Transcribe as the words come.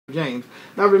James.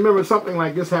 Now remember, something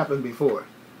like this happened before.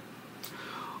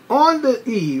 On the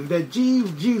eve that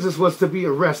Jesus was to be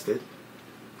arrested,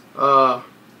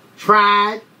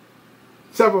 tried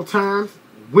several times,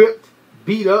 whipped,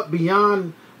 beat up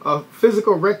beyond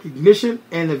physical recognition,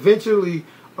 and eventually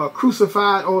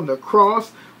crucified on the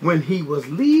cross, when he was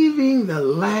leaving the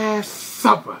Last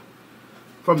Supper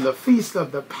from the feast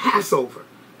of the Passover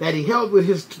that he held with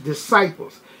his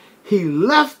disciples, he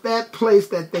left that place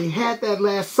that they had that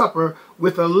Last Supper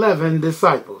with 11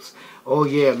 disciples. Oh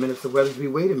yeah, Minister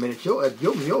Weathersby, wait a minute. Your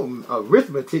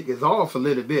arithmetic is off a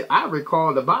little bit. I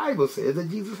recall the Bible says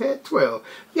that Jesus had 12.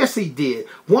 Yes, he did.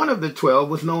 One of the 12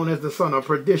 was known as the son of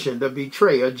perdition, the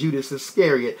betrayer, Judas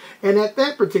Iscariot. And at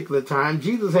that particular time,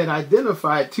 Jesus had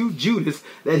identified to Judas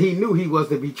that he knew he was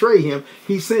to betray him.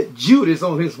 He sent Judas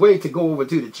on his way to go over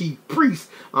to the chief priests,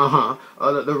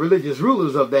 the religious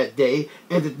rulers of that day,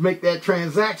 and to make that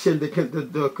transaction,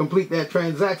 to complete that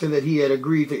transaction that he had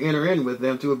agreed to enter in with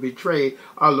them to betray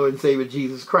our Lord and Savior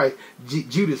Jesus Christ.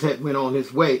 Judas had went on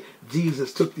his way.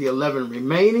 Jesus took the 11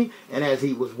 remaining, and as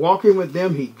he was walking with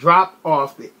them, he dropped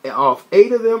off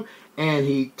 8 of them, and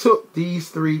he took these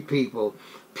 3 people,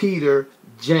 Peter,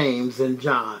 James, and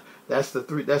John. That's the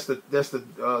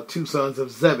 2 sons of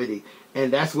Zebedee,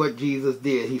 and that's what Jesus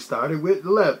did. He started with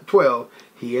 12.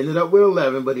 He ended up with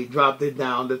 11, but he dropped it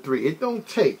down to 3. It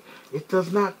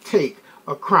does not take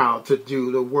a crowd to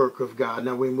do the work of God.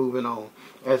 Now we're moving on,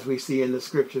 as we see in the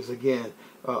scriptures again.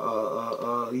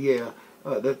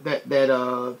 That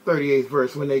 38th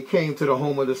verse, when they came to the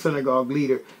home of the synagogue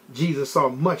leader, Jesus saw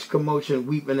much commotion,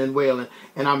 weeping and wailing.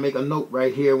 And I make a note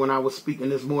right here. When I was speaking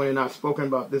this morning, I've spoken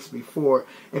about this before,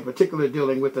 in particular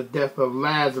dealing with the death of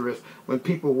Lazarus, when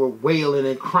people were wailing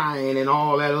and crying and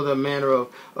all that other manner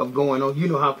of going on. You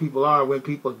know how people are when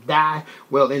people die.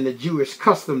 Well, in the Jewish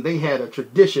custom, they had a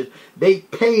tradition. They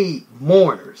paid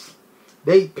mourners.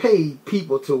 They paid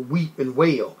people to weep and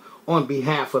wail on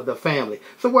behalf of the family.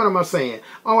 So what am I saying?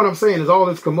 All I'm saying is all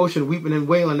this commotion, weeping and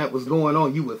wailing that was going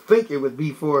on, you would think it would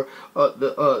be for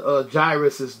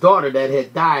Jairus' daughter that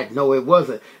had died. No, it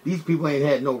wasn't. These people ain't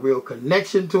had no real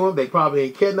connection to him. They probably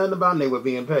ain't cared nothing about him. They were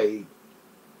being paid.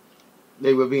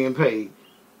 They were being paid.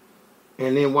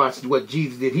 And then watch what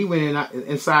Jesus did. He went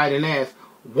inside and asked,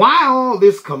 why all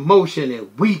this commotion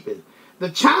and weeping? The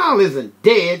child isn't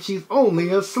dead. She's only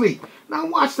asleep. Now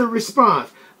watch the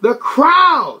response. The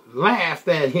crowd laughed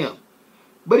at him,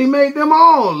 but he made them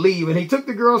all leave, and he took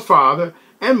the girl's father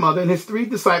and mother and his 3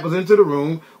 disciples into the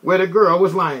room where the girl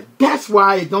was lying. That's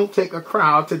why it don't take a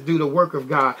crowd to do the work of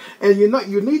God. And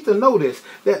you need to notice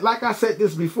that, like I said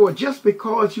this before, just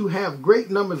because you have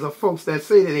great numbers of folks that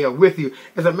say that they are with you.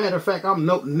 As a matter of fact, I'm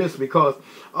noting this because,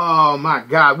 oh my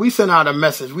God, we sent out a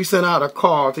message. We sent out a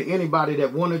call to anybody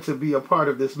that wanted to be a part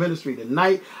of this ministry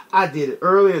tonight. I did it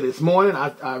earlier this morning.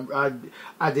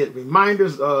 I did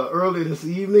reminders earlier this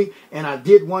evening, and I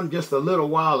did one just a little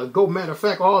while ago. Matter of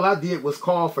fact, all I did was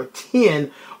call for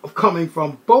 10 coming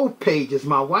from both pages,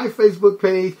 my wife's Facebook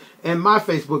page and my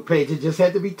Facebook page. It just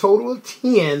had to be total of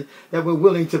 10 that were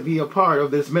willing to be a part of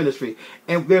this ministry.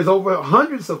 And there's over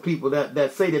hundreds of people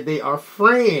that say that they are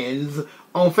friends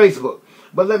on Facebook.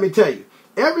 But let me tell you,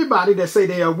 everybody that say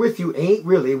they are with you ain't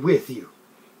really with you.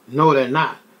 No, they're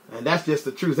not. And that's just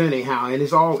the truth anyhow. And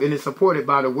it's supported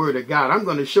by the word of God. I'm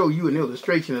going to show you an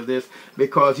illustration of this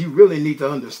because you really need to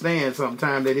understand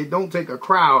sometime that it don't take a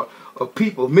crowd of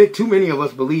people. Too many of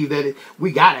us believe that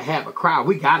we got to have a crowd.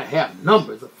 We got to have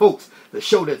numbers of folks to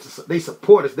show that they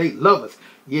support us. They love us.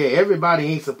 Yeah, everybody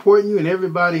ain't supporting you and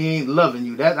everybody ain't loving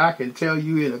you. That I can tell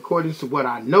you in accordance to what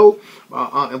I know.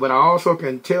 But I also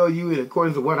can tell you in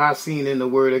accordance to what I've seen in the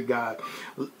word of God.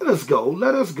 Let us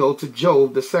go to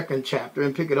Job, the 2nd chapter,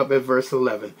 and pick it up at verse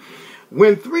 11.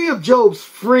 When 3 of Job's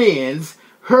friends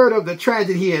heard of the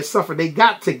tragedy he had suffered, they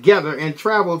got together and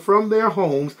traveled from their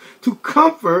homes to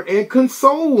comfort and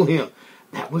console him.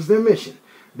 That was their mission.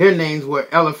 Their names were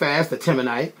Eliphaz the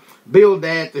Temanite,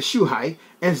 Bildad the Shuhite,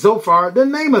 and Zophar the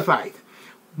Naamathite.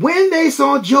 When they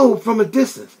saw Job from a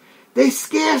distance, they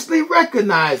scarcely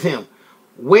recognized him.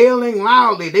 Wailing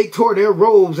loudly, they tore their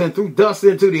robes and threw dust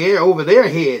into the air over their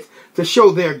heads to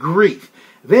show their grief.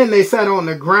 Then they sat on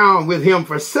the ground with him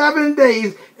for 7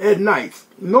 days and nights.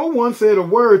 No one said a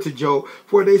word to Job,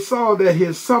 for they saw that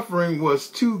his suffering was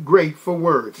too great for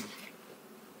words.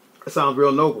 That sounds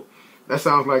real noble. That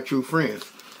sounds like true friends.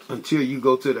 Until you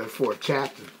go to the 4th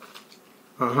chapter.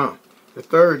 The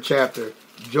 3rd chapter,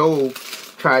 Job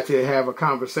tried to have a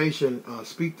conversation,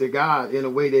 speak to God in a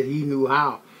way that he knew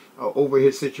how over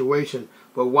his situation.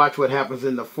 But watch what happens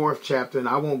in the 4th chapter, and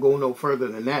I won't go no further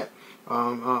than that.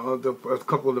 a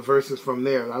couple of the verses from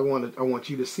there. I want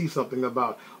you to see something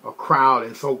about a crowd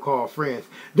and so-called friends.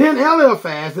 Then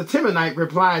Eliphaz the Temanite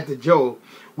replied to Job,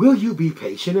 "Will you be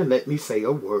patient and let me say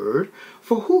a word?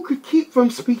 For who could keep from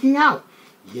speaking out?"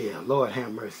 Yeah, Lord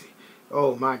have mercy.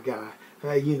 Oh my God.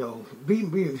 Be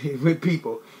with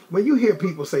people. When you hear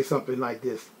people say something like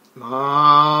this,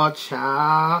 "Oh,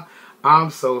 child,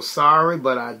 I'm so sorry,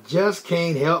 but I just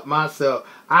can't help myself.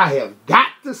 I have got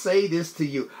to say this to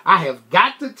you. I have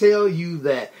got to tell you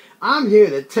that." I'm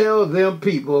here to tell them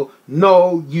people,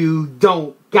 no, you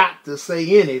don't got to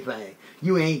say anything.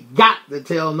 You ain't got to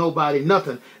tell nobody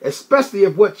nothing, especially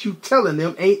if what you telling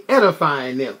them ain't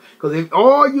edifying them. Because if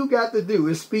all you got to do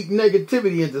is speak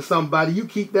negativity into somebody, you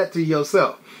keep that to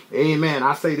yourself. Amen.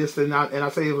 I say this and I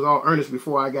say it was all earnest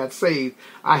before I got saved.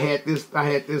 I had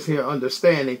this here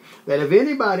understanding that if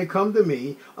anybody come to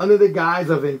me under the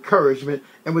guise of encouragement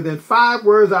and within 5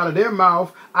 words out of their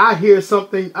mouth, I hear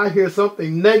something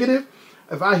negative.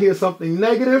 If I hear something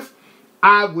negative,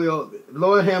 I will,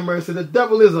 Lord have mercy, the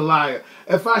devil is a liar.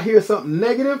 If I hear something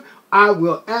negative, I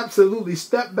will absolutely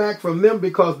step back from them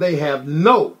because they have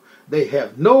no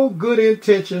good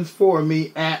intentions for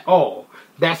me at all.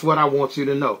 That's what I want you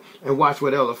to know. And watch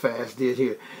what Eliphaz did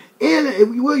here.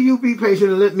 Will you be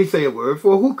patient and let me say a word?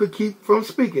 For who could keep from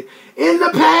speaking? In the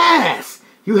past,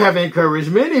 you have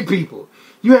encouraged many people.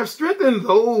 You have strengthened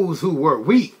those who were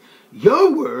weak.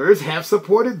 Your words have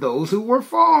supported those who were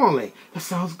falling. That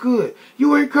sounds good.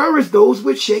 You encourage those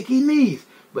with shaky knees.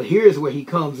 But here's where he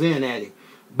comes in at him.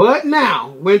 But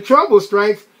now, when trouble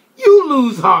strikes, you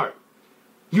lose heart.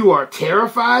 You are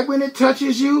terrified when it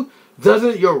touches you.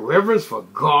 Doesn't your reverence for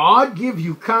God give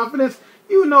you confidence?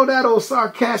 You know that old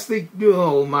sarcastic,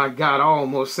 oh my God, I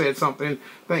almost said something.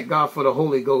 Thank God for the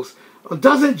Holy Ghost.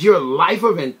 Doesn't your life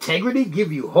of integrity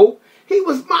give you hope? He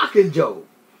was mocking Job.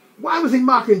 Why was he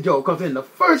mocking Job? Because in the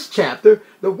first chapter,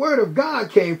 the word of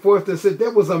God came forth and said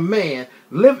there was a man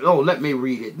living. Oh, let me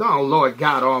read it. Oh, Lord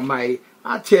God Almighty.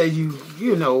 I tell you,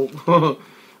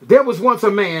 there was once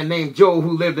a man named Job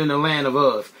who lived in the land of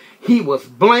Uz. He was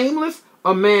blameless,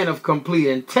 a man of complete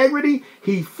integrity.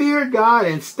 He feared God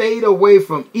and stayed away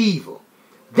from evil.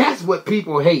 That's what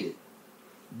people hated.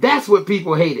 That's what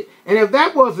people hated. And if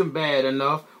that wasn't bad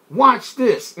enough, watch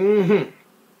this.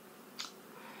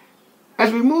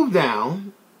 As we move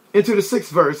down into the 6th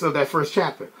verse of that first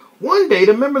chapter, one day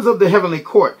the members of the heavenly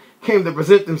court came to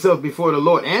present themselves before the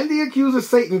Lord, and the accuser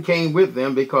Satan came with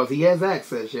them because he has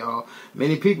access, y'all.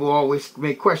 Many people always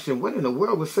may question, what in the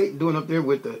world was Satan doing up there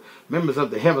with the members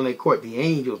of the heavenly court, the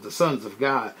angels, the sons of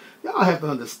God? Y'all have to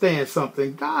understand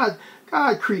something. God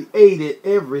created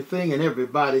everything and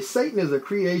everybody. Satan is a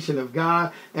creation of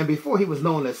God, and before he was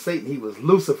known as Satan, he was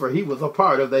Lucifer. He was a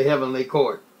part of the heavenly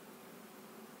court.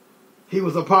 He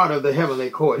was a part of the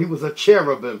heavenly court. He was a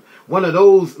cherubim, one of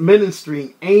those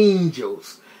ministering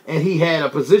angels. And he had a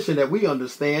position that we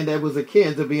understand that was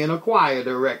akin to being a choir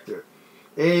director.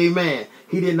 Amen.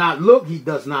 He does not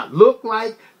look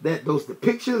like that. Those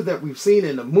depictions that we've seen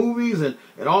in the movies and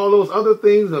all those other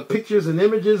things, the pictures and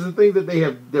images and things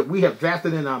that we have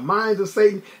drafted in our minds of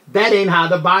Satan, that ain't how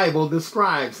the Bible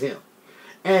describes him.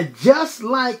 And just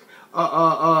like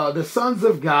the sons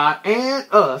of God and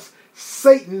us,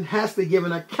 Satan has to give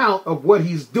an account of what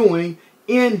he's doing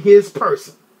in his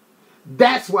person.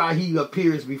 That's why he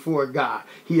appears before God.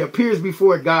 He appears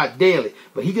before God daily.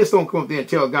 But he just don't come up there and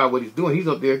tell God what he's doing. He's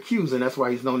up there accusing. That's why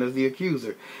he's known as the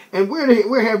accuser. And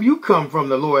where have you come from,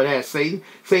 the Lord asked Satan.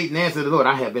 Satan answered the Lord,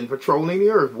 I have been patrolling the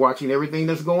earth, watching everything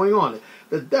that's going on.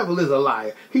 The devil is a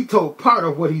liar. He told part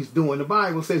of what he's doing. The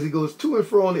Bible says he goes to and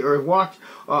fro on the earth,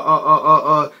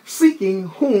 seeking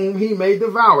whom he may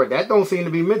devour. That don't seem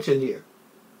to be mentioned here.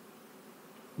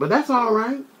 But that's all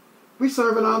right. We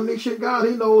serve an omniscient God.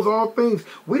 He knows all things.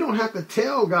 We don't have to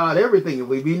tell God everything. It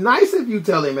would be nice if you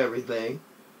tell him everything.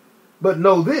 But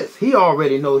know this. He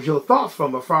already knows your thoughts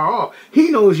from afar off.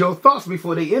 He knows your thoughts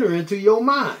before they enter into your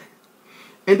mind.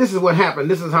 And this is what happened.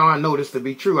 This is how I know this to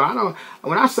be true.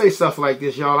 When I say stuff like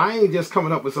this, y'all, I ain't just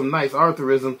coming up with some nice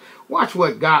Arthurism. Watch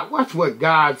what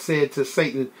God said to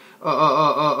Satan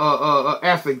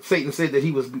after Satan said that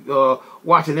he was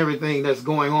watching everything that's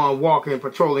going on, walking,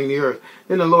 patrolling the earth.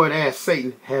 Then the Lord asked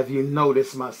Satan, have you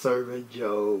noticed my servant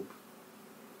Job?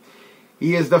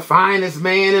 He is the finest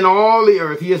man in all the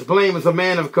earth. He is blameless, a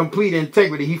man of complete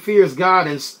integrity. He fears God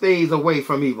and stays away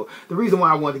from evil. The reason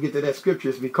why I wanted to get to that scripture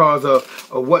is because of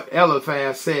what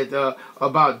Eliphaz said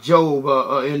about Job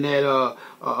in that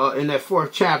 4th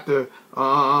chapter.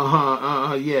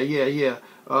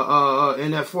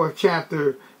 In that 4th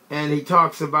chapter, and he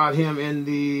talks about him in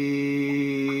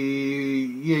the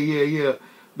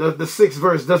The sixth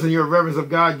verse, doesn't your reverence of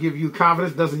God give you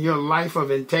confidence? Doesn't your life of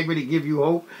integrity give you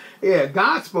hope? Yeah,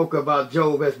 God spoke about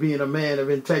Job as being a man of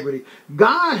integrity.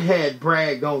 God had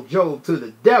bragged on Job to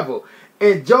the devil.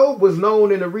 And Job was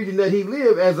known in the region that he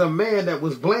lived as a man that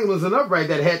was blameless and upright,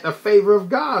 that had the favor of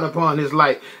God upon his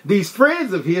life. These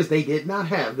friends of his, they did not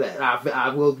have that. I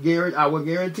will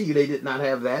guarantee you they did not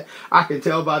have that. I can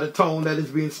tell by the tone that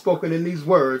is being spoken in these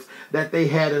words that they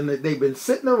had, and they've been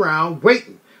sitting around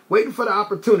waiting for the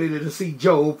opportunity to see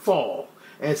Job fall.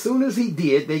 As soon as he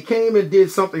did, they came and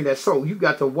did something that, so you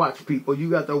got to watch people. You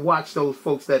got to watch those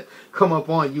folks that come up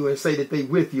on you and say that they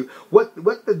with you. What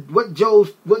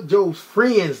Job's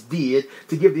friends did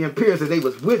to give the appearance that they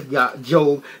was with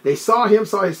Job. They saw him,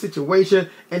 saw his situation,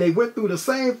 and they went through the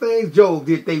same things Job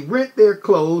did. They rent their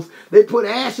clothes. They put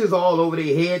ashes all over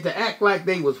their head to act like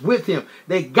they was with him.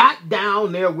 They got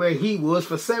down there where he was.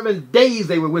 For 7 days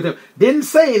they were with him. Didn't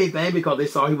say anything because they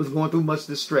saw he was going through much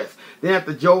distress. Then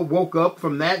after Job woke up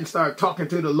from that and started talking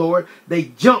to the Lord, they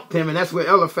jumped him, and that's where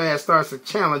Eliphaz starts to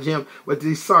challenge him with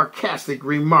these sarcastic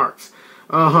remarks.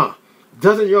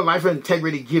 Doesn't your life of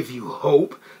integrity give you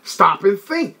hope? Stop and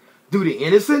think. Do the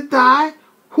innocent die?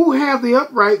 Who have the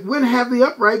upright? When have the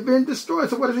upright been destroyed?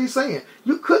 So what is he saying?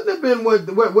 You couldn't have been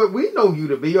what we know you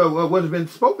to be, or what has been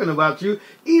spoken about you.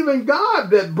 Even God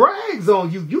that brags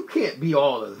on you, you can't be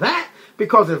all of that.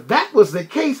 Because if that was the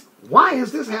case, why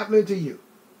is this happening to you?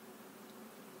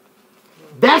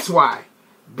 That's why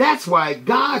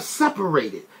God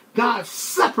separated.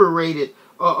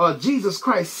 Jesus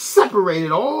Christ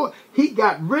separated all. He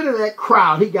got rid of that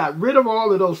crowd. He got rid of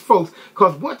all of those folks.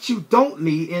 Because what you don't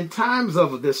need in times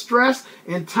of distress,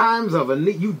 in times of a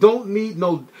need, you don't need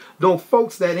no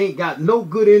folks that ain't got no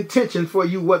good intention for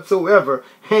you whatsoever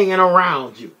hanging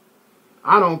around you.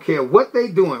 I don't care what they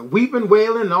doing, weeping,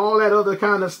 wailing, and all that other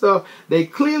kind of stuff. They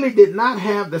clearly did not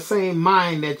have the same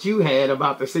mind that you had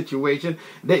about the situation.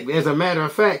 As a matter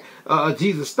of fact,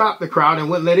 Jesus stopped the crowd and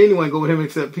wouldn't let anyone go with him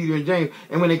except Peter and James.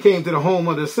 And when they came to the home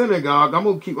of the synagogue, I'm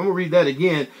gonna read that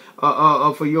again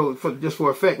for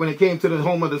effect. When it came to the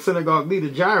home of the synagogue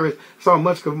leader, Jairus saw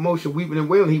much commotion, weeping and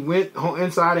wailing. He went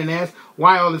inside and asked,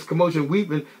 "Why all this commotion,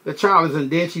 weeping? The child isn't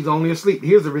dead; she's only asleep."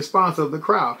 Here's the response of the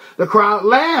crowd. The crowd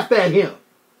laughed at him.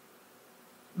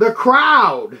 The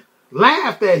crowd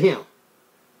laughed at him.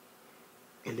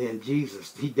 And then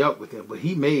Jesus, he dealt with them, but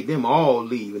he made them all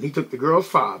leave. And he took the girl's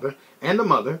father and the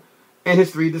mother and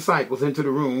his 3 disciples into the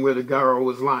room where the girl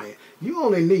was lying. You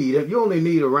only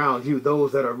need around you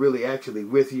those that are really actually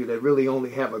with you, that really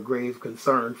only have a grave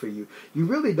concern for you. You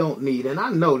really don't need, and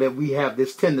I know that we have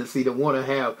this tendency to want to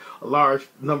have large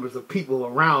numbers of people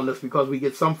around us because we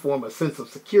get some form of sense of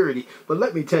security. But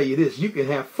let me tell you this, you can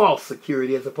have false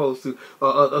security as opposed to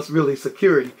us really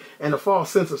security. And a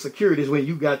false sense of security is when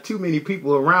you got too many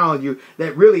people around you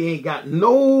that really ain't got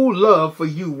no love for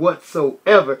you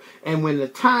whatsoever. And when the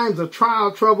times of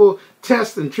trial, trouble,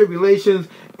 tests, and tribulations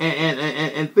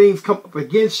and things come up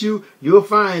against you, you'll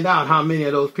find out how many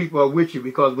of those people are with you.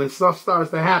 Because when stuff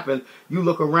starts to happen, you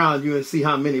look around you and see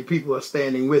how many people are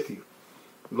standing with you.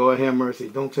 Lord have mercy.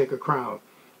 Don't take a crowd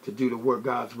to do the work,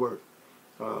 God's work.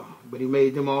 But he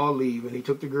made them all leave, and he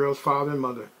took the girl's father and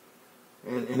mother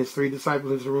and his 3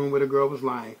 disciples into the room where the girl was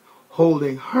lying.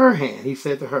 Holding her hand, he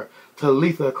said to her,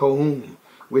 Talitha koum,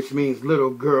 which means,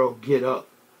 little girl, get up.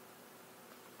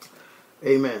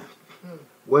 Amen.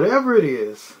 Whatever it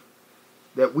is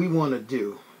that we want to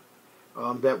do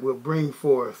that will bring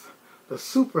forth the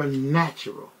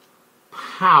supernatural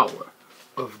power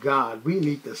of God, we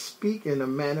need to speak in a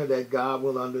manner that God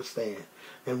will understand.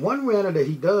 And one manner that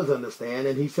he does understand,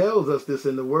 and he tells us this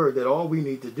in the word, that all we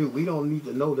need to do, we don't need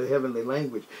to know the heavenly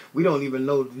language. We don't even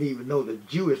know the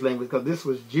Jewish language, because this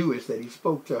was Jewish that he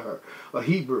spoke to her, a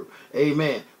Hebrew.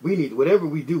 Amen. We need, whatever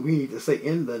we do, we need to say,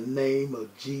 in the name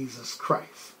of Jesus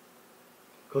Christ.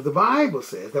 Because the Bible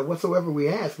says that whatsoever we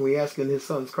ask, and we ask in his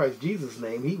son's Christ Jesus'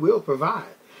 name, he will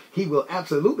provide. He will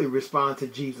absolutely respond to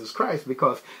Jesus Christ,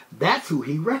 because that's who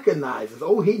he recognizes.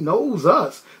 Oh, he knows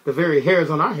us. The very hairs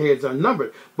on our heads are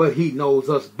numbered, but he knows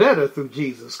us better through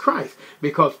Jesus Christ.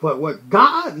 But what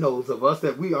God knows of us,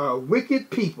 that we are a wicked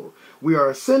people. We are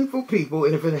a sinful people.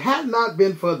 And if it had not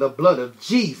been for the blood of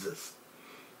Jesus,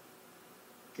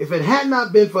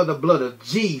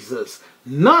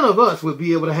 none of us would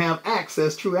be able to have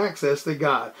true access to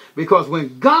God. Because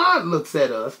when God looks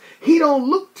at us, he don't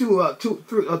look to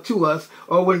us,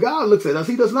 or when God looks at us,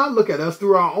 he does not look at us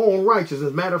through our own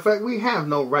righteousness. Matter of fact, we have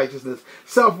no righteousness.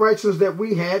 Self-righteousness that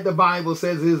we had, the Bible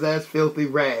says, is as filthy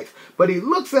rags. But he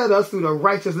looks at us through the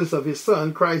righteousness of his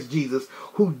son, Christ Jesus,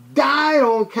 who died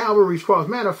on Calvary's cross.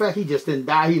 Matter of fact, he just didn't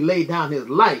die. He laid down his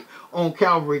life on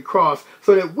Calvary cross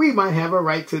so that we might have a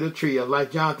right to the tree of life.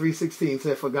 John 3:16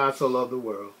 said, for God so loved the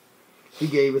world, he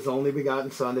gave his only begotten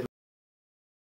son, that